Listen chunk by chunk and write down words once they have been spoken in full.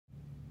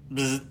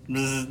Did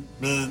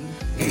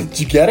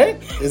you get it?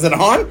 Is it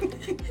on?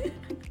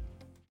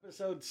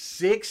 Episode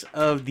 6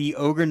 of the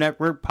Ogre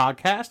Network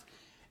podcast.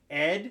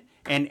 Ed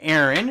and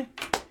Aaron.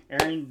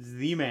 Aaron's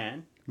the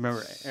man.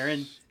 Remember,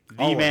 Aaron,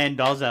 the man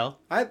Dalzell.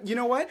 You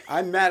know what?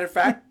 Matter of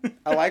fact,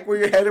 I like where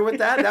you're headed with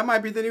that. That might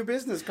be the new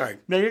business card.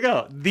 There you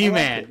go. The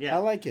man. Yeah. I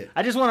like it.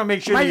 I just want to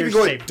make sure I might you're even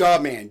go safe. with duh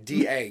man.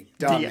 D-A.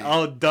 Duh man.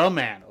 Oh, the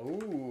man.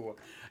 Ooh.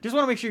 Just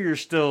want to make sure you're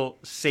still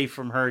safe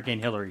from Hurricane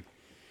Hillary.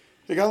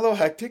 It got a little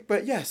hectic,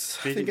 but yes,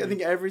 I think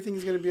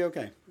everything's gonna be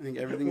okay. I think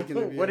everything's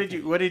gonna be. What do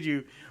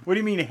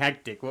you mean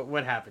hectic?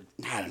 What happened?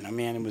 I don't know,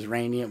 man. It was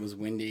rainy. It was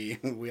windy.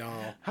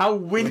 How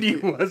windy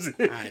was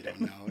it? I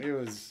don't know. It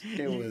was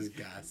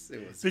Gus.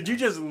 It was. Did you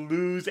just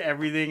lose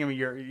everything? I mean,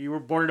 you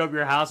were boarded up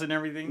your house and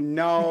everything.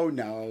 No.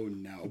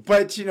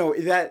 But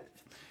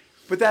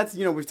that's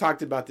we've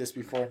talked about this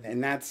before,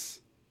 and that's.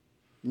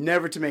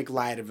 Never to make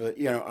light of a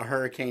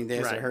hurricane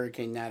this, right. A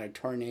hurricane that, a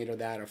tornado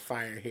that, a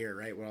fire here,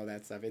 right? Well,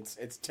 that stuff.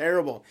 It's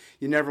terrible.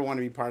 You never want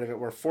to be part of it.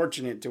 We're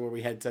fortunate to where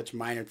we had such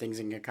minor things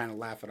and can kind of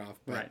laugh it off.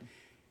 But right.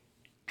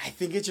 I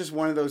think it's just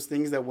one of those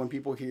things that when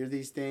people hear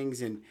these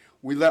things and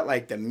we let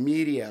like the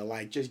media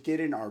just get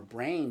in our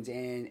brains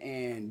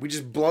and we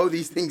just blow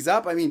these things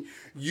up. I mean,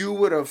 you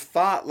would have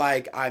thought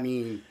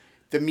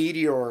the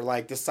meteor,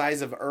 the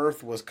size of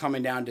Earth, was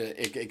coming down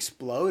to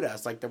explode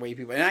us, the way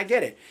people... And I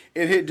get it.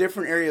 It hit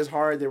different areas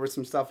hard. There was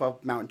some stuff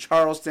up Mount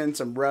Charleston,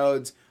 some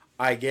roads.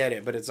 I get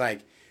it. But it's I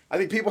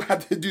think people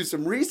have to do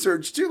some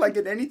research, too.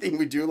 In anything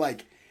we do,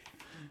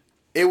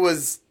 it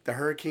was... The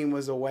hurricane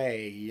was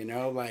away,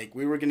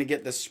 we were going to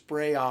get the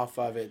spray off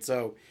of it.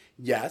 So,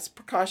 yes,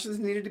 precautions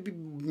needed to be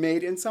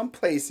made in some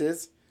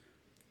places.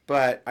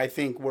 But I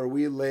think where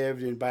we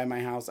lived and by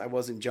my house, I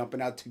wasn't jumping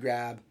out to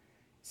grab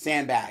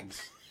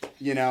sandbags.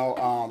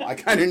 I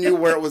kind of knew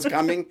where it was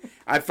coming.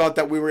 I felt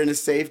that we were in a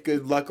safe,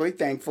 good, luckily,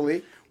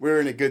 thankfully, we were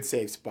in a good,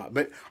 safe spot.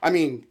 But,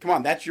 come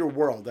on, that's your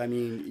world. That's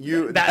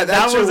your world.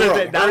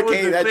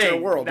 Hurricane, that's your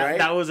world, right?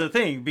 That was the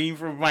thing. Being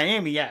from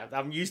Miami, yeah,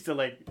 I'm used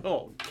to,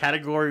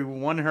 Category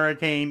 1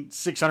 hurricane,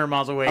 600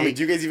 miles away.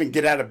 Do you guys even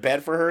get out of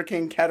bed for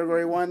Hurricane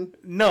Category 1?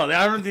 No,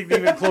 I don't think they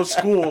even close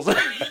schools.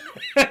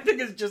 I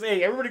think it's just,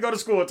 hey, everybody go to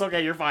school. It's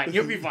okay. You're fine.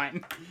 You'll be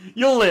fine.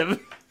 You'll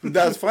live.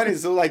 That's funny.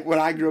 So, when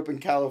I grew up in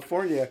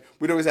California,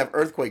 we'd always have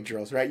earthquake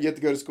drills, right? You have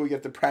to go to school. You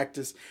have to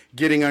practice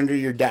getting under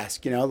your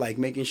desk,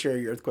 making sure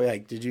your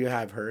earthquake, did you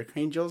have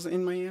hurricane drills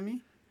in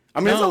Miami?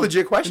 That's a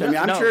legit question.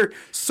 I'm sure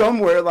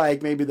somewhere,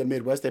 maybe the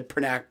Midwest, they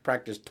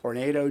practice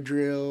tornado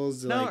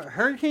drills. No,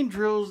 hurricane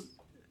drills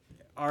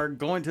are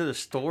going to the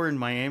store in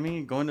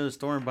Miami, going to the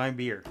store and buying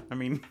beer.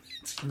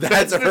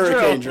 That's a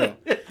hurricane drill.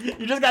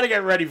 You just got to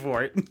get ready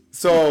for it.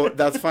 So,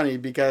 that's funny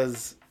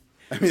because...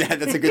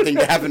 that's a good thing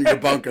to have in your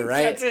bunker,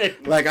 right? That's it.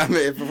 If we're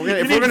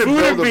gonna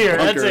build a beer,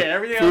 bunker, that's it.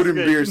 Everything food else and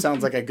good. beer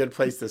sounds like a good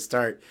place to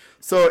start.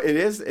 So it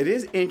is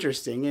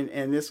interesting,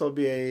 and this will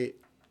be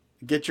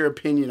get your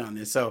opinion on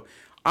this. So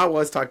I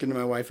was talking to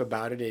my wife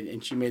about it,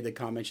 and she made the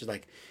comment. She's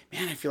like,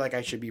 "Man, I feel like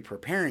I should be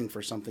preparing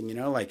for something.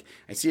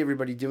 I see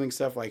everybody doing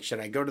stuff.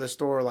 Should I go to the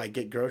store,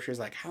 get groceries?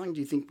 How long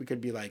do you think we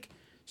could be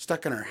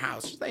stuck in our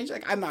house?" She's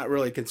like, "I'm not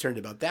really concerned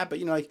about that,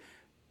 but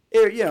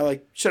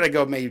should I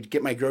go maybe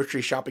get my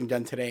grocery shopping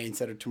done today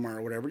instead of tomorrow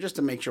or whatever, just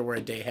to make sure we're a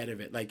day ahead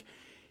of it."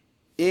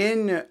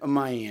 In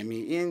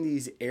Miami, in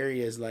these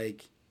areas,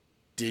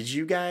 did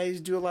you guys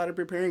do a lot of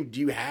preparing? Do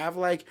you have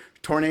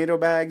tornado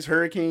bags,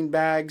 hurricane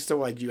bags?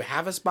 So do you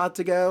have a spot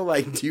to go?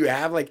 Do you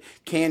have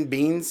canned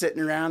beans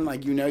sitting around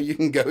you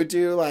can go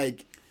to?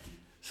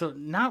 So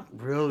not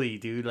really,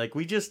 dude.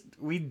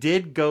 We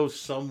did go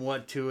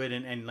somewhat to it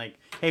and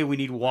hey, we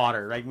need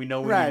water, right? We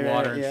know we need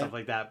water and stuff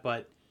like that,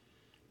 but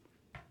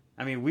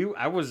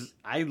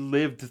I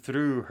lived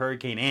through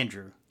Hurricane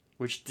Andrew,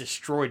 which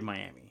destroyed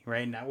Miami,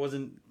 right? And that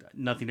wasn't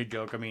nothing to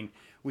joke.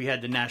 We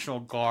had the National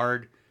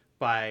Guard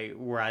by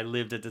where I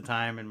lived at the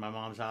time in my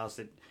mom's house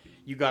that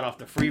you got off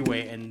the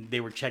freeway and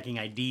they were checking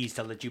IDs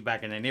to let you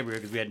back in the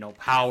neighborhood because we had no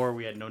power,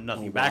 we had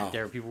nothing back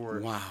there. People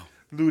were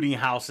looting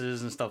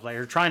houses and stuff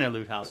or trying to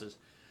loot houses.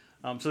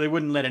 So they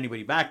wouldn't let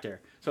anybody back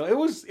there. So it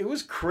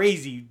was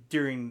crazy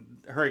during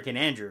Hurricane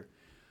Andrew,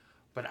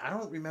 but I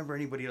don't remember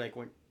anybody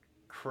went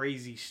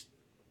crazy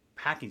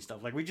packing stuff.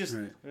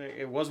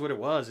 It was what it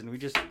was, and we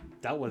just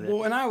dealt with it.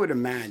 Well, and I would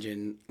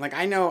imagine,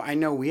 I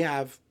know we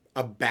have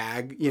a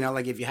bag,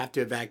 if you have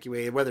to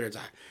evacuate, whether it's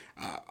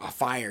a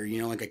fire,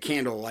 a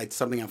candle, light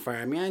something on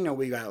fire. I know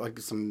we got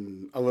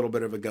a little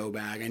bit of a go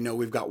bag. I know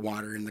we've got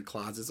water in the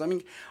closets.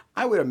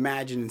 I would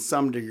imagine in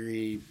some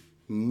degree,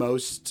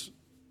 most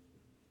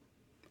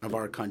of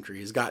our country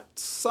has got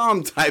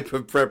some type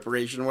of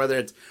preparation, whether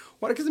it's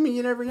because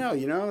you never know,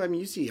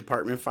 you see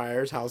apartment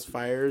fires, house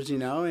fires,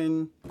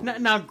 and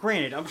now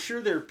granted, I'm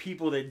sure there are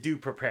people that do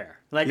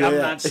prepare. I'm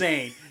not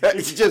saying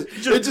it's just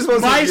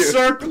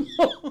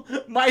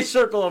my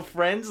circle of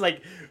friends.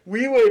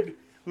 We would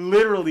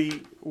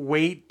literally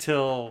wait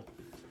till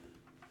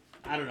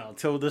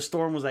till the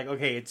storm was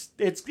okay,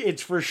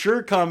 it's for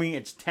sure coming.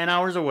 It's 10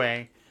 hours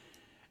away,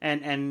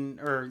 10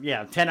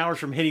 hours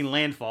from hitting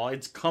landfall.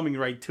 It's coming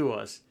right to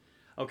us.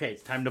 okay,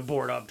 it's time to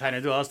board up, time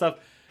to do all that stuff.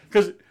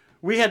 Because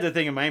we had the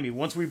thing in Miami,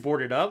 once we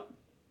boarded up,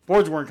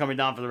 boards weren't coming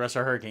down for the rest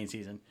of hurricane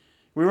season.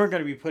 We weren't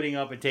going to be putting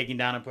up and taking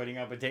down and putting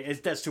up and taking.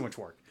 That's too much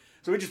work.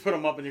 So we just put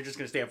them up and they're just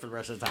going to stay up for the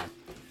rest of the time.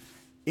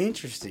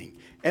 Interesting.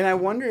 And I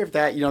wonder if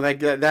that,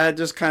 that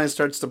just kind of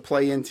starts to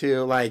play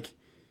into like,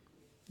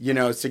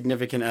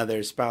 significant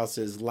other,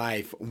 spouses,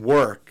 life,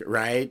 work,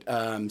 right?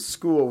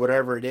 School,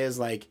 whatever it is.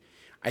 Like,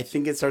 I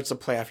think it starts to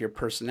play off your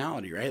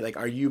personality, right? Like,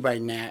 are you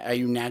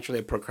naturally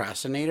a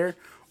procrastinator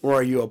or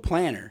are you a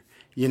planner?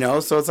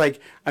 So it's like,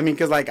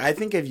 because like, I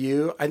think of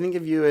you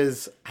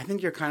as, I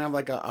think you're kind of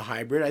like a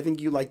hybrid. I think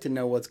you like to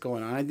know what's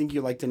going on. I think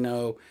you like to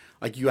know,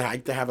 like, you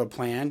like to have a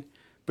plan.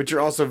 But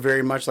you're also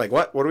very much like,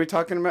 what are we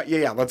talking about?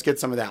 Yeah, let's get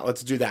some of that.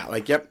 Let's do that.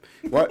 Like, yep.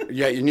 What?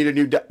 Yeah, you need a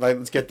new, like,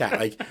 let's get that.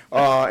 Like,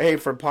 hey,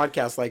 for a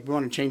podcast, like, we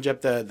want to change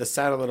up the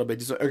set a little bit.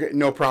 Just, okay,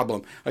 no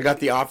problem. I got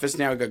the office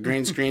now. I got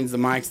green screens, the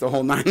mics, the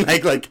whole nine.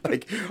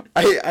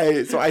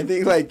 So I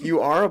think, like,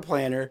 you are a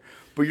planner,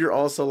 but you're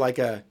also like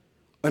an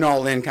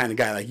all-in kind of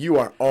guy. Like, you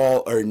are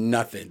all or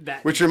nothing,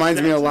 which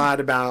reminds me a lot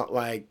about,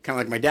 like, kind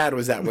of like my dad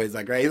was that way. He's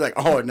like, right? He's like,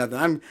 all or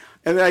nothing.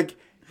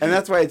 And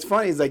that's why it's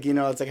funny. It's like,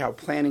 it's like how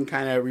planning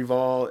kind of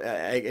revolve.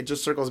 It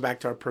just circles back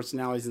to our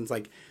personalities. And it's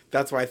like,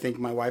 that's why I think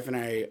my wife and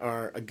I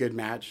are a good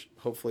match.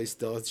 Hopefully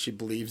still she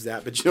believes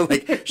that. But,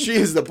 like, she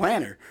is the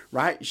planner,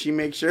 right? She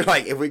makes sure,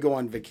 like, if we go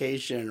on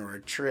vacation or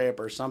a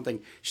trip or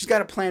something, she's got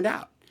it planned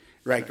out.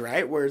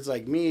 Right. Whereas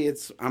like me,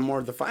 I'm more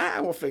of the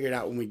we'll figure it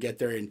out when we get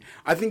there. And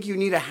I think you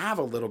need to have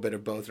a little bit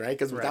of both, right?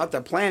 Because without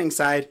the planning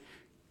side,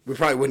 we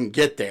probably wouldn't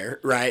get there,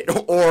 right?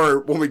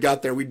 Or when we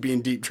got there, we'd be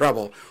in deep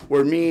trouble.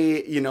 Where me,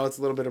 it's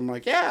a little bit of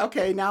like, yeah,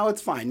 okay, now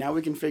it's fine. Now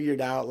we can figure it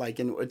out, like,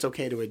 and it's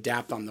okay to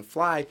adapt on the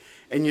fly.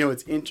 And,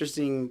 it's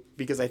interesting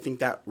because I think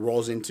that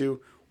rolls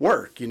into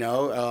work,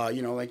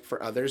 like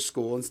for others,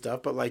 school and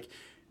stuff. But like,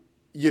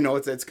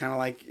 it's kind of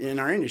like in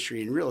our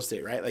industry, in real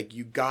estate, right? Like,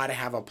 you got to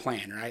have a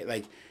plan, right?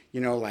 Like,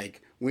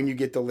 like when you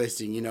get the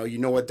listing, you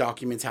know what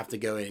documents have to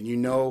go in,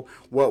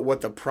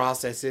 what the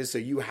process is. So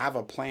you have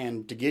a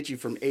plan to get you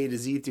from A to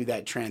Z through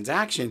that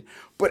transaction.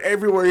 But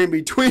everywhere in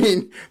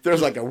between,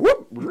 there's like a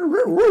whoop,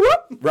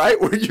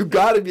 right? Where you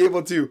got to be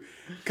able to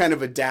kind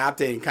of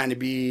adapt and kind of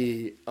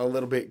be a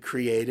little bit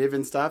creative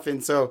and stuff.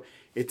 And so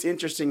it's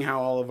interesting how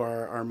all of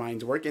our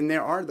minds work. And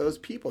there are those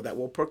people that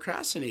will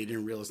procrastinate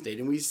in real estate.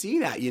 And we see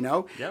that,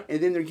 Yep.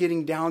 And then they're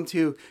getting down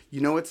to,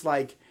 it's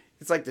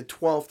like the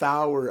 12th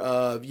hour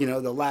of,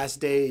 the last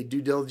day,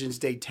 due diligence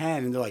day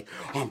 10. And they're like,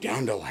 I'm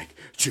down to like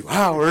 2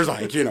 hours.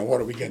 Like,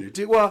 what are we going to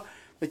do? Well,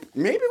 like,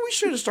 maybe we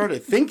should have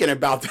started thinking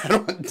about that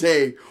on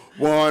day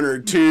 1 or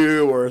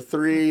 2 or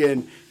 3.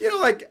 And, and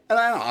I don't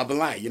know, I've been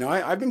lying.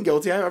 I've been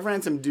guilty. I've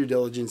ran some due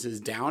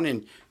diligences down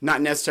and not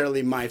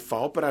necessarily my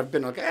fault, but I've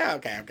been like,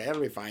 okay, that'll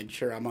be fine.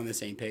 Sure, I'm on the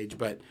same page.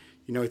 But,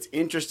 it's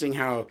interesting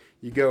how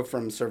you go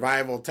from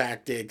survival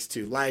tactics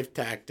to life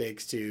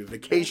tactics to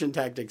vacation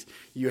tactics.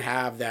 You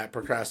have that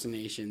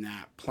procrastination,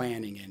 that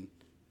planning, and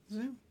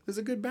there's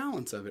a good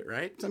balance of it,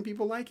 right? Some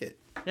people like it.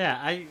 Yeah,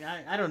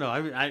 I don't know.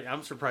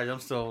 I'm surprised I'm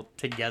still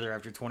together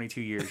after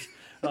 22 years.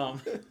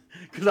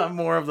 Because I'm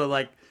more of the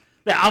like,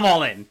 yeah, I'm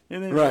all in.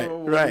 And then,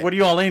 right. What are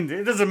you all in?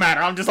 It doesn't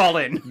matter. I'm just all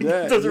in.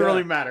 Yeah, it doesn't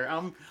really matter.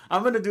 I'm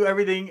going to do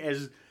everything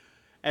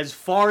as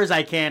far as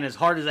I can, as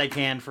hard as I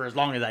can, for as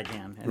long as I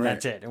can, and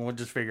that's it. And we'll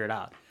just figure it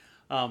out.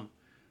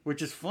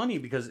 Which is funny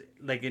because,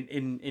 like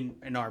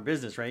in our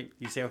business, right?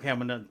 You say, okay, I'm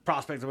gonna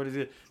prospect. What is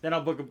it? Then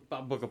I'll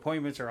book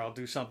appointments, or I'll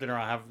do something, or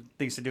I'll have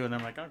things to do, and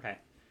I'm like, okay,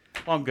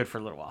 well, I'm good for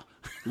a little while.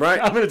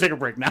 Right. I'm gonna take a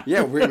break now.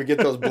 Yeah, we get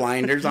those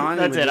blinders on.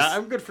 That's it.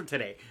 I'm good for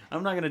today.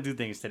 I'm not gonna do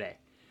things today.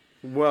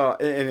 Well,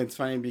 and it's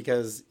funny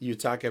because you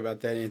talk about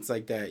that, and it's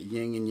like that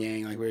yin and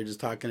yang, like we were just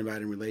talking about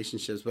in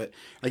relationships. But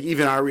like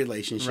even our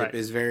relationship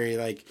is very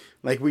like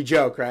we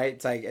joke, right?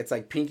 It's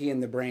like Pinky in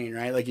the Brain,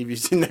 right? Like if you've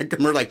seen that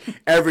commercial, like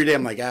every day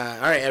I'm like, all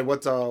right, Ed,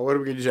 what are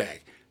we gonna do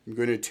today? I'm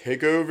gonna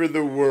take over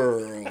the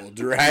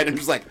world, right? I'm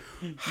just like,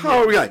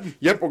 how are we like?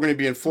 Yep, we're gonna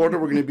be in Florida,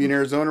 we're gonna be in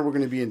Arizona, we're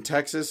gonna be in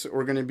Texas,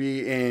 we're gonna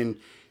be in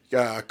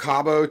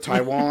Cabo,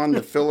 Taiwan,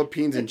 the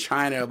Philippines, and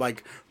China. I'm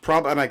like,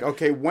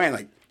 okay, when?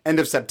 Like, end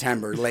of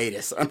September,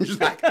 latest. I'm just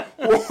like,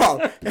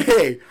 wow,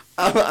 hey,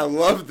 I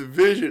love the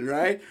vision,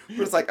 right? But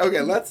it's like,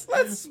 okay, let's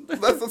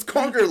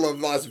conquer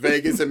Las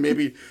Vegas and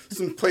maybe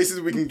some places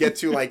we can get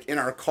to like in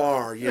our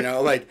car,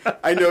 Like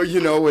I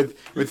know, with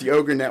the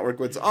Ogre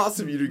Network, what's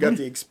awesome, you got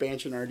the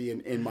expansion already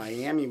in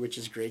Miami, which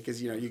is great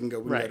because you can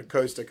go go to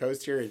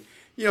coast here, and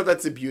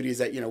that's the beauty is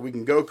that we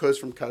can go coast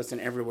from coast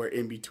and everywhere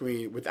in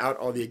between without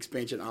all the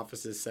expansion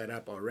offices set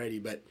up already.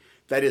 But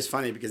that is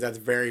funny because that's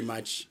very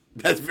much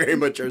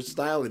our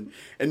style, and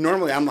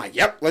normally I'm like,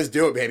 yep, let's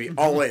do it, baby,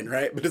 all in,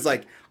 right? But it's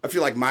like I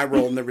feel like my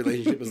role in the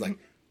relationship is like,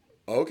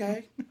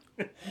 okay,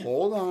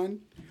 hold on,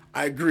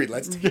 I agree,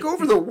 let's take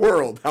over the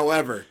world.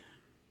 However,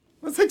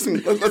 let's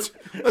figure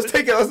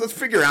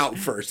out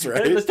first,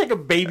 right? Let's take a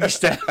baby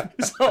step.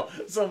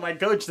 So my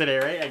coach today,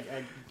 right?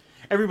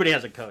 Everybody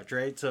has a coach,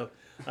 right? So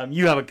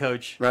you have a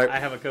coach, right? I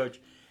have a coach,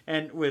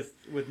 and with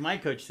my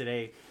coach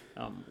today,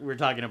 We were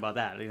talking about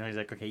that. You know, he's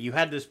like, okay, you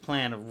had this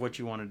plan of what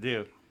you want to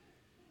do.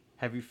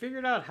 Have you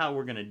figured out how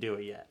we're going to do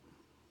it yet?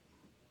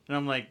 And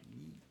I'm like,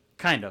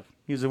 kind of.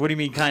 He was like, what do you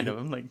mean kind of?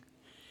 I'm like,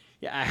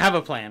 yeah, I have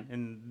a plan,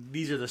 and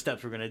these are the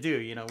steps we're going to do.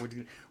 You know,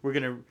 we're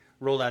going to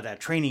roll out that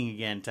training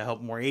again to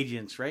help more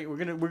agents, right? We're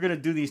gonna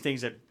do these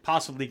things that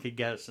possibly could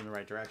get us in the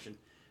right direction.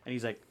 And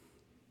he's like,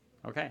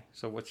 okay,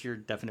 so what's your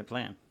definite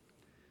plan?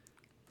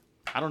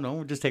 I don't know.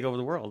 We'll just take over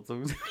the world.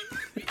 So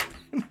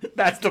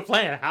that's the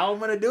plan. How I'm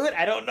going to do it,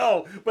 I don't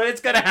know. But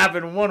it's going to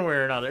happen one way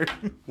or another.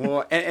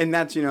 Well, and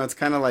that's, you know, it's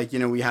kind of like, you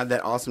know, we had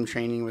that awesome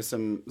training with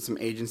some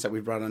agents that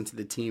we brought onto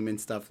the team and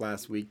stuff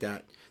last week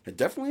that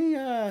definitely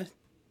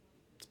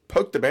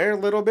poked the bear a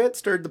little bit,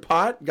 stirred the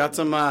pot, got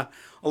some a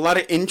lot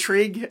of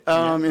intrigue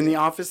in the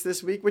office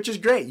this week, which is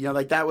great. You know,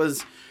 like that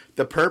was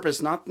the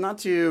purpose, not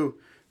to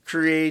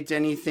create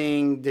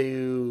anything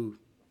to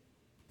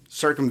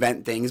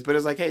circumvent things, but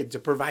it's like, hey, to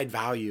provide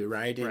value,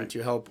 right? And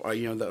to help,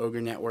 you know, the Ogre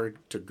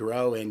Network to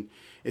grow. And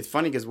it's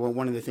funny because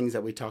one of the things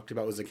that we talked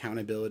about was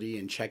accountability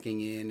and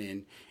checking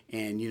in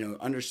and, you know,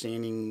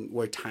 understanding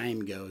where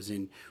time goes.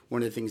 And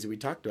one of the things that we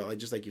talked about, like,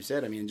 just like you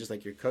said, I mean, just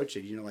like your coach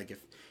said, you know, like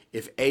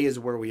if A is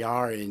where we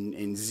are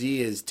and Z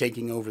is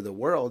taking over the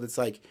world, it's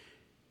like,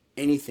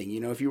 anything, you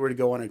know, if you were to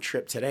go on a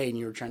trip today and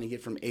you were trying to get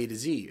from A to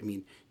Z, I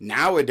mean,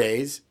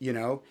 nowadays, you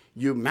know,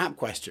 you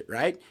MapQuest it,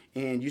 right?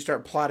 And you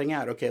start plotting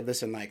out, okay,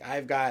 listen, like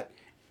I've got,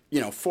 you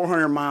know,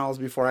 400 miles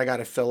before I got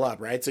to fill up,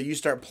 right? So you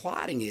start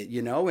plotting it,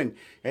 you know, and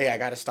hey, I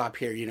got to stop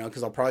here, you know,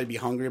 because I'll probably be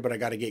hungry, but I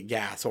got to get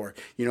gas. Or,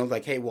 you know,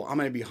 like, hey, well, I'm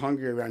going to be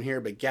hungry around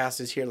here, but gas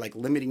is here, like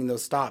limiting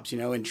those stops, you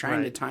know, and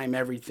trying to time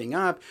everything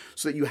up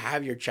so that you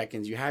have your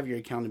check-ins, you have your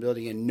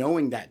accountability and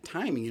knowing that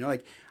timing, you know,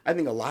 like I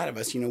think a lot of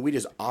us, you know, we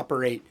just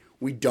operate.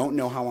 We don't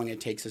know how long it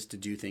takes us to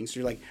do things. So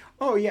you're like,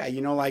 oh, yeah,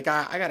 you know, like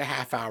I got a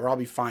half hour. I'll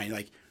be fine.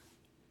 Like,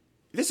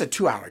 this is a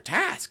 2-hour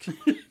task,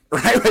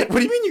 right? Like, what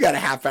do you mean you got a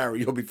half hour?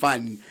 You'll be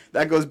fine. And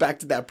that goes back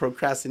to that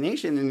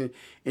procrastination.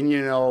 And, you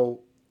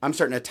know, I'm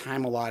starting to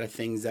time a lot of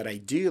things that I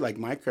do, like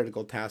my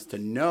critical tasks to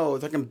know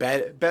if I can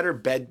better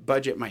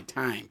budget my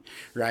time,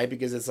 right?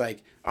 Because it's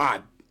like,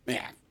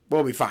 man,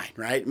 we'll be fine,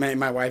 right?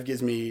 My wife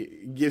gives me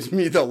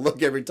the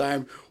look every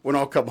time when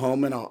I'll come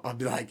home and I'll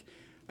be like,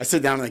 I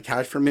sit down on the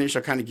couch for a minute.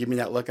 She'll kind of give me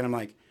that look, and I'm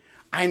like,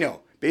 I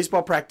know.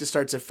 Baseball practice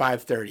starts at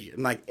 5:30.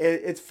 I'm like,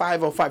 it's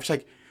 5:05. She's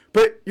like,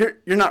 but you're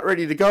not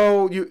ready to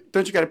go.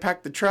 Don't you got to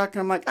pack the truck?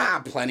 And I'm like,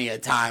 plenty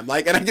of time.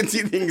 Like, and I can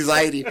see the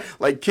anxiety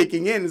like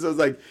kicking in. So it's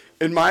like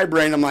in my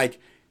brain, I'm like,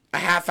 a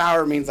half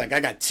hour means like I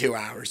got 2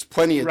 hours,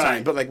 plenty of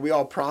time. But like we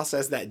all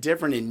process that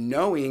different. And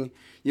knowing,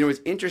 you know, it's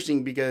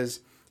interesting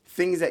because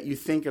things that you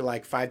think are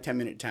like 5-10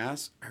 minute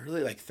tasks are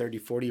really like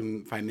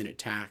 30-45 minute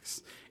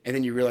tasks. And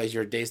then you realize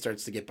your day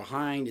starts to get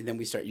behind, and then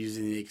we start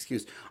using the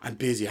excuse, I'm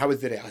busy. How was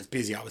the day? I was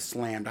busy. I was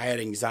slammed. I had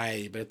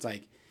anxiety. But it's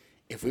like,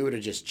 if we would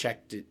have just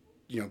checked it,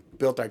 you know,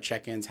 built our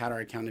check-ins, had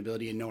our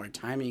accountability, and know our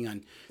timing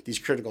on these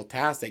critical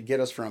tasks that get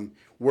us from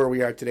where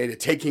we are today to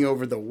taking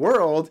over the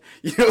world,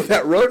 you know,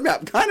 that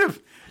roadmap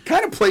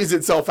kind of plays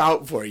itself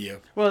out for you.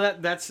 Well,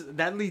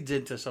 that leads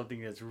into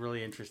something that's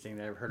really interesting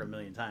that I've heard a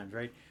million times,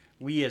 right?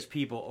 We as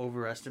people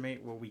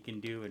overestimate what we can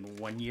do in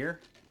 1 year.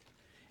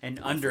 And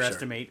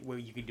underestimate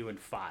what you can do in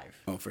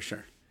 5. Oh, for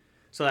sure.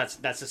 So that's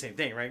the same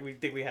thing, right? We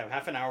think we have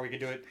half an hour. We can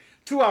do it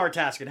 2-hour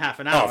task in half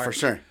an hour. Oh, for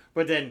sure.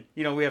 But then,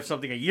 you know, we have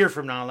something a year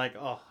from now, like,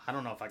 oh, I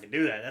don't know if I can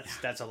do that.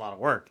 That's a lot of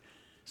work.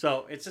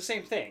 So it's the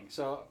same thing.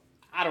 So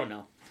I don't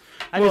know.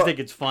 I just think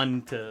it's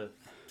fun to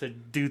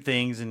do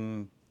things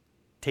and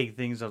take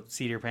things up the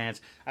seat of your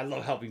pants. I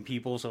love helping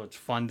people, so it's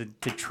fun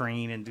to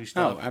train and do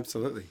stuff. Oh,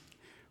 absolutely.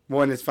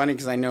 Well, and it's funny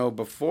because I know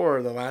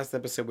before the last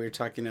episode we were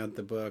talking about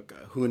the book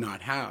Who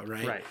Not How,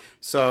 right? Right.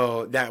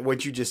 So that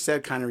what you just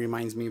said kind of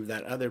reminds me of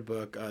that other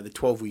book, the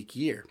 12-Week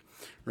Year,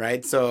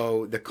 right?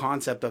 So the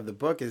concept of the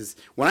book is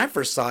when I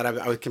first saw it,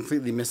 I was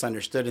completely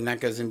misunderstood, and that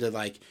goes into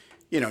like,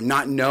 you know,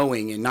 not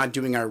knowing and not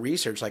doing our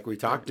research like we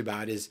talked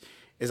about is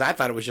I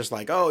thought it was just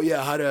like, oh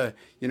yeah, how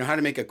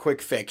to make a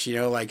quick fix, you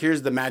know, like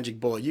here's the magic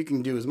bullet. You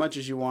can do as much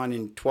as you want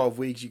in 12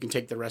 weeks. You can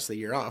take the rest of the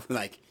year off.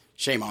 Like,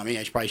 shame on me.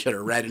 I probably should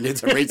have read and did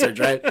some research,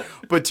 right?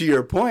 But to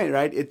your point,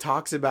 right, it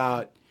talks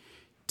about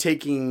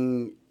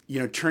turning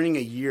a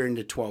year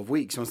into 12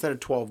 weeks. So instead of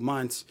 12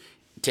 months,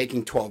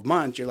 taking 12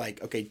 months, you're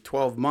like, okay,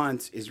 12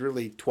 months is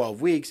really 12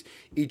 weeks.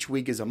 Each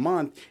week is a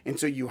month. And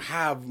so you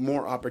have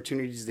more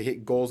opportunities to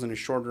hit goals in a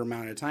shorter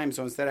amount of time.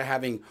 So instead of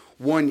having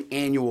one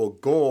annual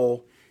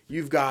goal,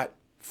 you've got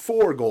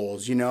 4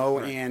 goals, you know,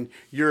 right. And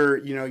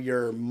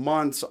your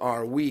months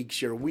are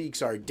weeks, your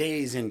weeks are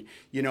days, and,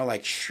 you know,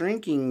 like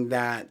shrinking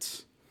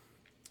that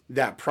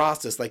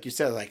process, like you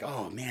said, like,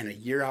 oh man, a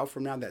year out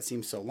from now, that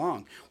seems so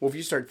long. Well, if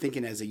you start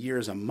thinking as a year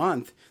is a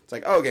month, it's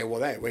like, okay, well,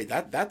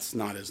 that's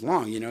not as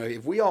long. You know,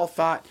 if we all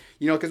thought,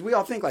 you know, because we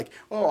all think like,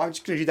 oh, I'm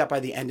just going to do that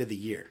by the end of the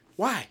year.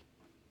 Why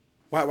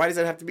does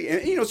that have to be?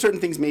 And, you know, certain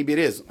things, maybe it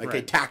is. Like,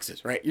 okay,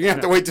 taxes, right? You're going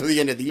to have to wait till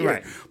the end of the year.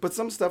 Right. But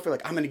some stuff, are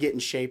like, I'm going to get in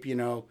shape, you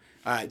know.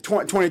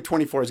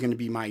 2024 is going to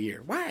be my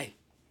year. Why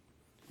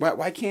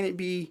can't it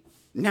be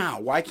now?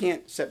 Why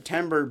can't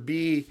September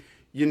be,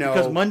 you know,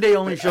 Because Monday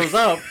only shows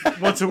up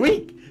once a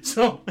week.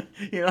 So,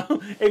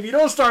 if you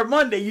don't start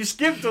Monday, you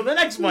skip till the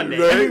next Monday.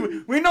 Right. I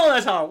mean, we know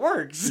that's how it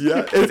works.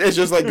 Yeah, it's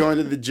just like going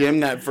to the gym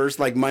that first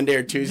like Monday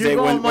or Tuesday You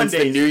go on once the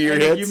Mondays, new year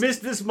and hits. if you miss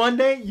this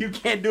Monday, you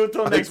can't do it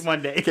till next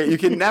Monday. Okay, you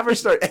can never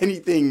start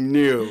anything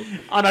new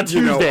On a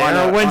Tuesday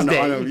or a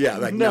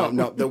Wednesday.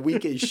 No. The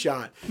week is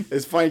shot.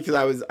 It's funny because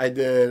I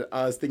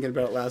was thinking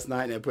about it last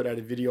night and I put out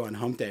a video on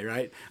Hump Day,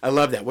 right? I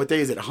love that. What day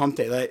is it? Hump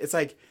Day. It's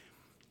like,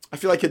 I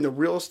feel like in the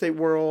real estate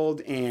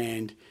world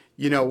and,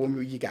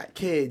 when you got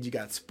kids, you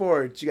got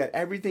sports, you got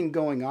everything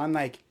going on,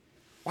 like,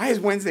 why is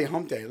Wednesday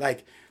Hump Day?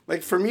 Like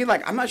for me,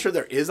 like, I'm not sure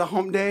there is a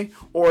hump day,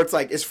 or it's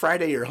like, it's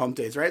Friday your hump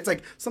days, right? It's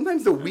like,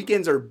 sometimes the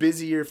weekends are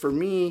busier for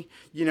me,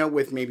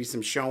 with maybe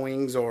some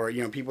showings or,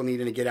 people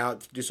needing to get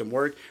out to do some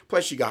work.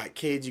 Plus, you got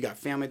kids, you got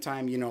family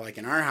time, like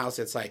in our house,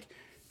 it's like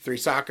 3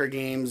 soccer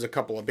games, a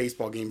couple of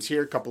baseball games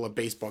here, a couple of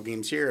baseball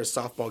games here, a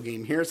softball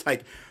game here. It's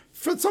like,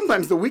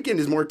 sometimes the weekend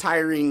is more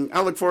tiring.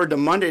 I look forward to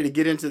Monday to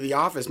get into the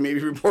office, maybe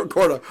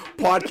record a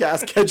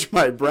podcast, catch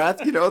my breath,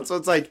 So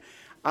it's like,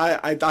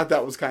 I thought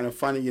that was kind of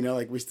funny,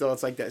 like it's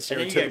like that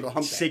stereotypical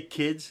hump day. Sick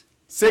kids.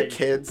 Sick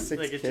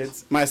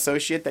kids. My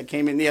associate that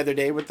came in the other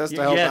day with us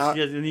to help out.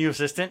 Yes, the new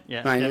assistant.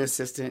 Yeah, my new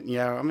assistant.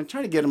 Yeah, I'm gonna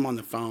try to get him on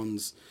the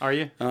phones. Are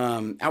you?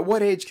 At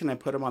what age can I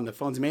put him on the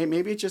phones?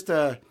 Maybe it's just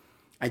I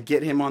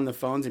get him on the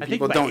phones and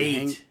people don't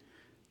hang.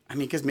 I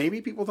mean, because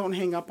maybe people don't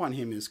hang up on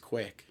him as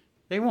quick.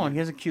 They won't. He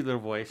has a cute little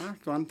voice.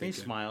 That's what I'm thinking.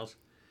 He smiles.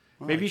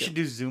 Maybe you should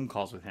do Zoom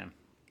calls with him.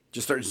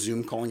 Just start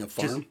Zoom calling a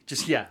farm?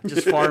 Just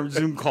farm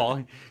Zoom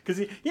calling. Because,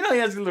 he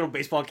has a little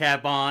baseball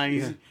cap on.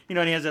 He's, and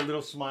he has that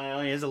little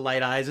smile. He has the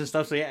light eyes and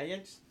stuff. So,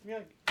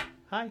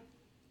 hi.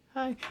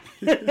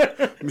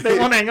 They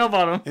won't hang up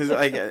on him. It's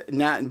like,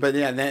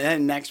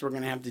 then next we're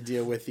going to have to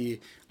deal with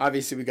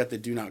obviously we got the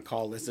do not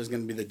call list. There's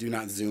going to be the do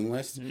not Zoom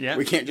list. Yeah.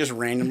 We can't just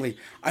randomly,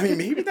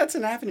 maybe that's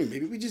an avenue.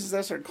 Maybe we just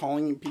start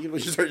calling people,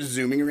 just start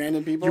Zooming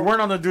random people. You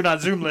weren't on the do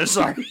not Zoom list,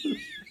 sorry.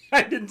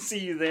 I didn't see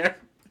you there.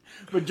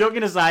 But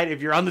joking aside, if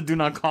you're on the do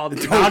not call,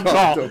 do not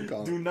call.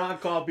 Do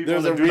not call people.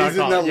 There's on the a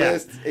reason that yeah.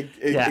 list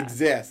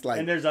exists.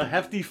 And there's a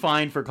hefty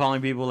fine for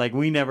calling people. Like,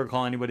 we never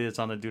call anybody that's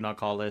on the do not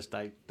call list.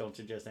 I don't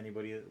suggest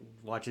anybody that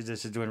watches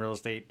this is doing real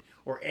estate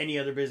or any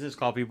other business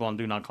call people on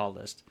do not call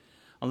list,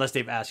 unless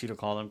they've asked you to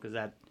call them, because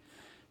that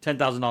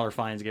 $10,000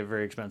 fines get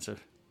very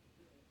expensive.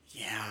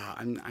 Yeah,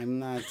 I'm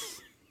not.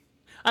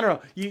 I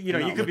don't know.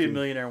 You could be a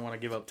millionaire and want to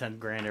give up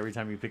 $10,000 every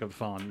time you pick up the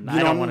phone.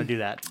 I don't want to do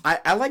that.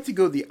 I like to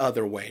go the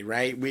other way,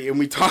 right?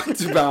 We talked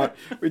about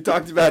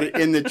it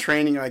in the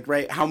training, like,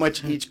 right, how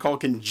much each call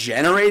can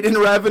generate in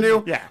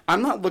revenue. Yeah.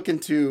 I'm not looking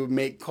to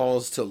make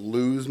calls to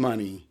lose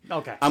money.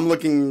 Okay. I'm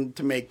looking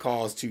to make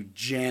calls to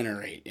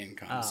generate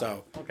income.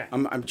 Okay.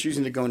 I'm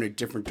choosing to go in a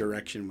different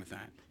direction with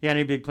that. You got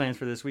any big plans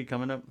for this week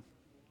coming up?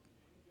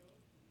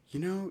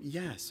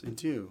 Yes, I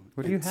do.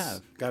 What do you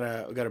have? Got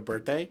a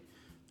birthday.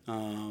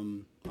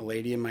 A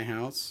lady in my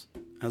house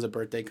has a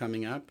birthday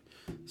coming up.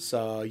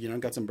 So,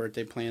 got some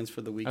birthday plans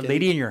for the weekend. A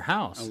lady in your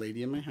house? A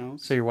lady in my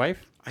house. So your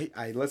wife?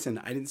 I listen,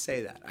 I didn't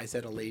say that. I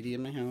said a lady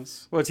in my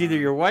house. Well, it's either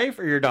your wife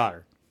or your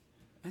daughter.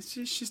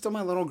 She's still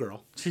my little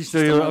girl. She's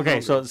still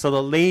okay, so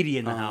the lady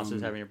in the house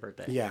is having a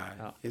birthday. Yeah.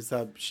 Oh. It's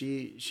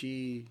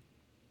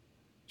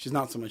She's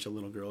not so much a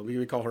little girl.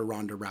 We call her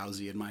Ronda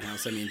Rousey in my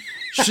house. I mean,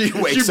 she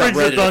wakes up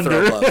ready to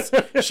throw blows.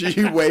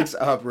 She wakes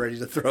up ready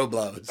to throw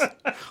blows.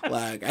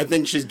 Like, I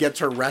think she gets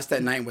her rest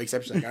at night and wakes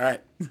up. She's like, all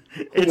right,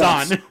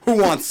 who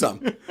wants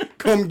some?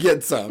 Come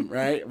get some,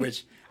 right?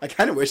 Which I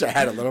kind of wish I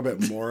had a little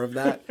bit more of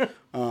that.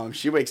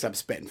 She wakes up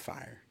spitting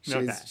fire.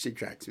 She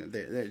cracks me.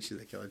 She's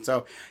a killer.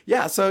 So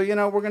yeah,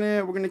 we're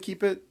gonna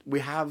keep it. We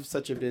have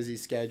such a busy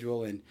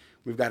schedule, and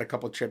we've got a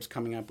couple trips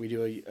coming up. We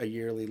do a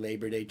yearly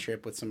Labor Day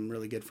trip with some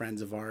really good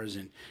friends of ours,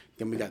 and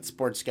then we got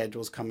sports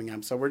schedules coming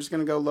up. So we're just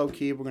gonna go low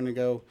key. We're gonna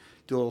go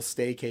do a little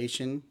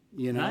staycation,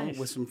 Nice.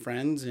 with some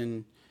friends,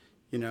 and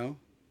enjoy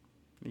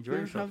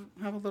yourself.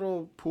 Have a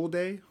little pool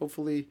day.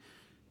 Hopefully,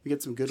 we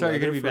get some good. So weather you're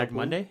gonna be for a back pool.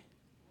 Monday?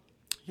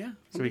 Yeah.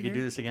 So we could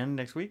do this again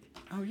next week?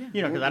 Oh yeah.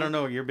 Because I don't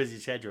know your busy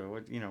schedule.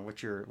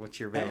 What's your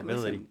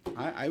availability? Hey,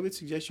 listen, I would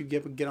suggest you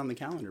get on the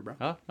calendar, bro.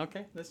 Oh,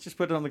 okay. Let's just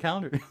put it on the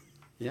calendar.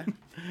 Yeah.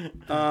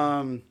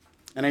 And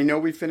I know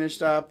we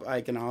finished up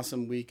like an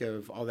awesome week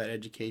of all that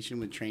education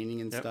with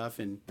training and stuff,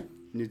 and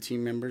new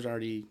team members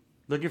already.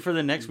 Looking for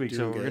the next week.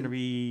 So we're good. going to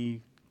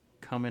be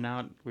coming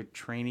out with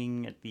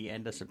training at the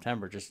end of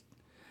September. Just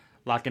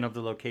locking up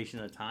the location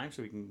and the time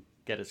so we can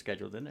get it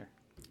scheduled in there.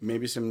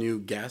 Maybe some new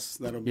guests.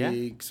 That'll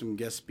be some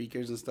guest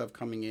speakers and stuff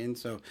coming in.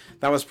 So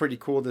that was pretty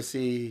cool to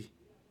see.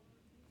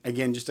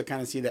 Again, just to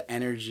kind of see the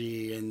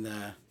energy and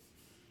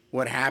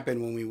what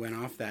happened when we went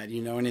off that,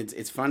 and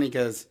it's funny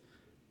because,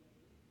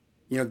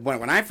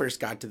 when I first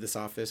got to this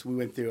office, we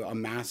went through a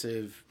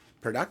massive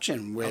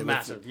production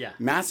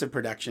massive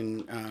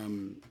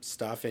production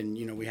stuff,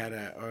 and we had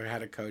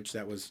a coach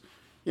that was,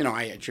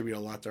 I attribute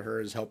a lot to her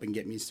as helping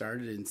get me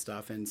started and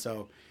stuff, and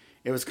so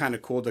it was kind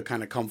of cool to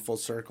kind of come full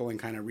circle and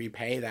kind of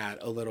repay that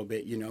a little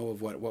bit, you know,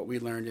 of what we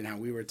learned and how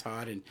we were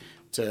taught, and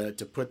to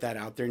put that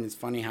out there. And it's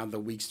funny how the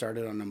week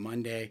started on a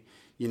Monday,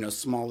 you know,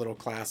 small little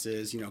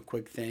classes, you know,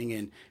 quick thing,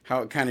 and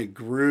how it kind of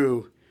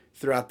grew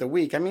throughout the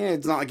week. I mean,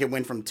 it's not like it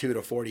went from 2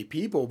 to 40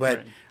 people, but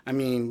right. I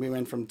mean, we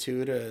went from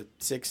 2 to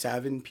 6,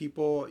 7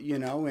 people, you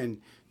know, and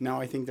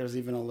now I think there's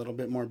even a little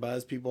bit more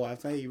buzz. People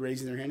have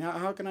raising their hand.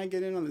 How can I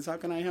get in on this? How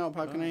can I help?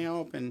 How can I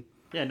help? And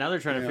yeah, now they're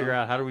trying to figure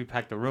out how do we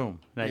pack the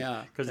room,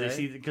 because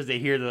they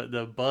hear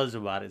the buzz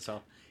about it.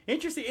 So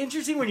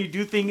interesting when you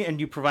do things and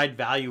you provide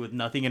value with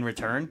nothing in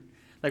return.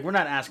 Like, we're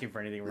not asking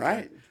for anything in return.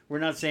 Right. We're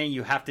not saying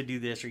you have to do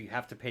this or you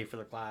have to pay for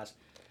the class.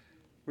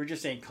 We're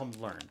just saying come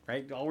learn,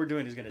 right? All we're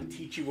doing is going to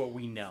teach you what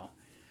we know.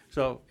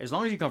 So as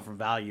long as you come from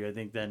value, I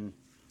think then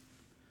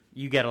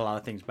you get a lot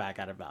of things back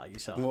out of value.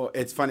 So well,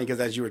 it's funny because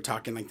as you were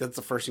talking, like, that's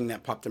the first thing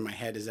that popped in my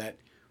head is that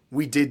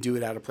we did do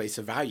it out of place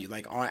of value,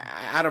 like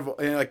out of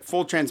like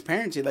full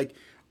transparency. Like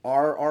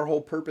our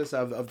whole purpose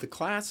of the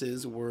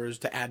classes was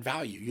to add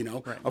value. You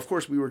know, right. Of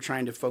course, we were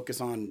trying to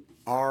focus on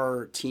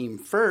our team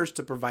first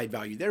to provide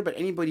value there. But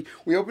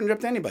we opened it up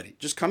to anybody.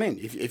 Just come in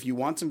if you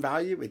want some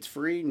value. It's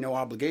free, no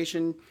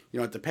obligation. You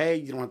don't have to pay.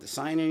 You don't have to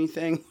sign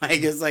anything.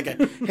 Like, it's like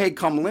hey,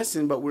 come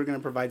listen. But we're going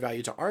to provide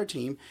value to our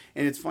team.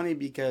 And it's funny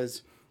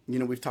because, you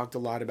know, we've talked a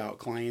lot about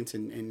clients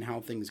and how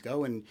things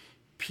go, and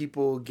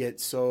people get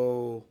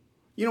so,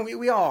 you know,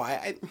 we all,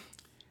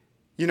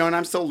 you know, and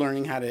I'm still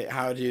learning how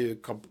to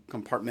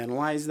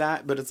compartmentalize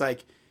that. But it's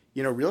like,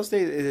 you know, real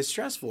estate is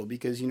stressful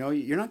because, you know,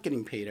 you're not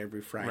getting paid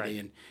every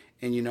Friday. Right.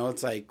 And, you know,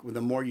 it's like the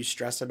more you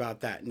stress about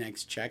that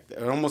next check,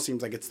 it almost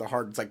seems like it's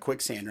like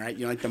quicksand, right?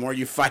 You know, like the more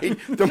you fight,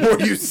 the more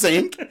you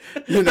sink,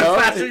 you know?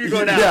 The faster you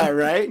go down. Yeah,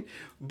 right?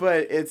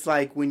 But it's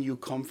like when you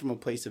come from a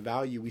place of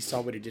value, we saw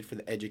what it did for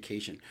the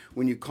education.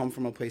 When you come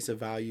from a place of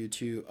value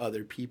to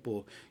other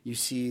people, you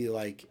see,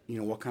 like, you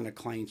know, what kind of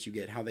clients you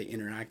get, how they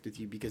interact with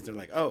you, because they're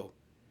like, oh,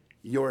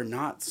 you're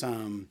not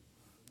some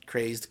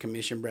crazed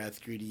commission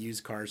breath, greedy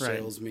used car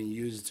salesman,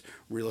 used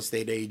real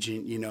estate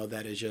agent, you know,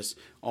 that is just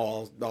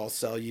all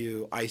sell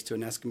you ice to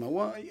an Eskimo.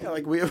 Well, yeah,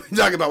 like we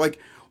talk about, like,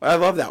 I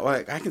love that.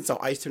 Like, I can sell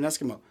ice to an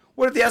Eskimo.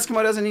 What if the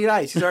Eskimo doesn't need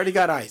ice? He's already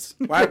got ice.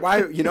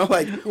 Why, you know,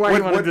 like,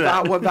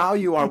 what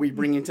value are we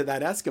bringing to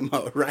that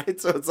Eskimo, right?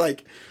 So it's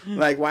like,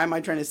 why am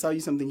I trying to sell you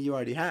something you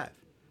already have?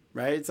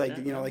 Right? It's like,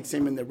 you know, like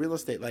same in the real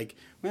estate. Like,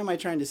 why am I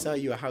trying to sell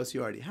you a house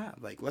you already have?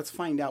 Like, let's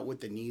find out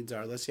what the needs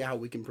are. Let's see how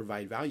we can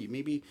provide value.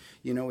 Maybe,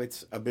 you know,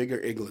 it's a bigger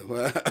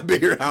igloo, a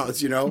bigger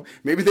house, you know.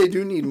 Maybe they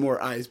do need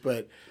more ice.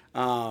 But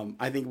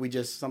I think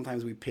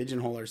sometimes we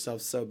pigeonhole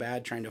ourselves so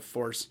bad trying to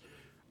force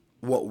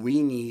what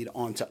we need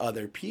onto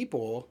other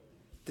people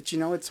that, you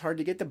know, it's hard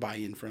to get the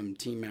buy-in from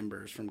team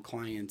members, from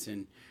clients,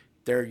 and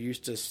they're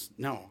used to,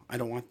 no, I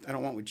don't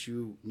want what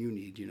you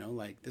need, you know,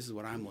 like, this is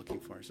what I'm looking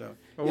for. So,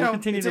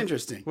 it's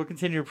interesting. We'll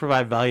continue to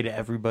provide value to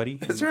everybody.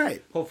 That's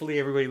right. Hopefully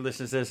everybody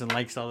listens to this and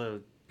likes all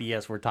the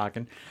BS we're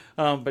talking.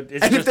 But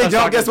it's and if they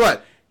don't, guess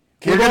what?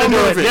 We're going to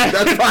do it.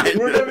 That's fine.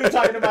 We're going to be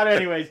talking about it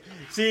anyways.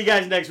 See you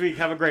guys next week.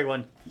 Have a great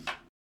one.